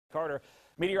Carter.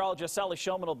 Meteorologist Sally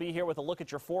Showman will be here with a look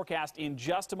at your forecast in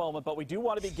just a moment, but we do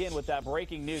want to begin with that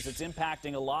breaking news that's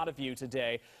impacting a lot of you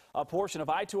today. A portion of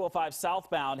I-205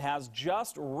 southbound has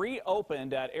just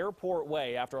reopened at Airport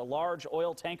Way after a large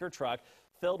oil tanker truck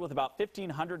filled with about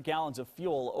 1,500 gallons of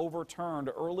fuel overturned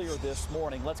earlier this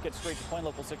morning. Let's get straight to Point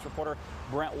Local 6 reporter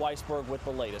Brent Weisberg with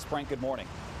the latest. Brent, good morning.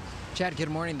 Chad, good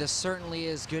morning. This certainly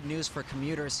is good news for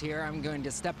commuters here. I'm going to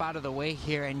step out of the way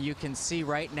here, and you can see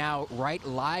right now, right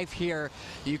live here,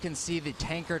 you can see the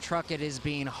tanker truck. It is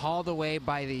being hauled away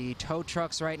by the tow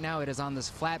trucks right now. It is on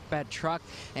this flatbed truck,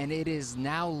 and it is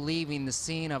now leaving the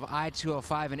scene of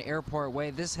I-205 and Airport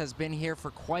Way. This has been here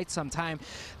for quite some time.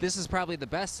 This is probably the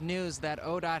best news that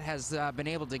ODOT has been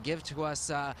able to give to us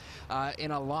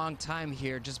in a long time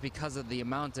here, just because of the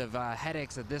amount of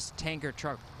headaches that this tanker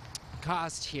truck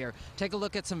cost here. Take a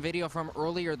look at some video from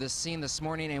earlier this scene this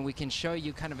morning, and we can show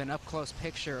you kind of an up-close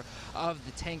picture of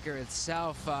the tanker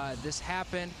itself. This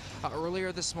happened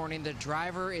earlier this morning. The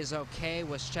driver is okay,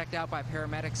 was checked out by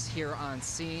paramedics here on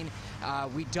scene.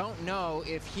 We don't know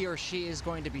if he or she is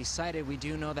going to be cited. We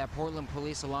do know that Portland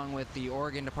Police, along with the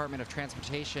Oregon Department of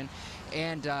Transportation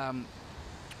and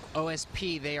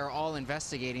OSP, they are all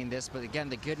investigating this. But again,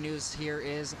 the good news here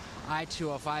is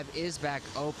I-205 is back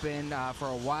open. For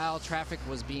a while, traffic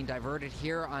was being diverted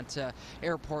here onto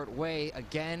Airport Way.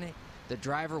 Again, the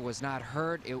driver was not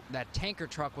hurt. That tanker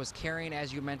truck was carrying,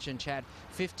 as you mentioned, Chad,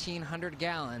 1,500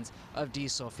 gallons of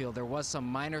diesel fuel. There was some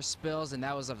minor spills, and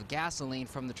that was of gasoline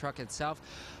from the truck itself.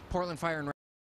 Portland Fire and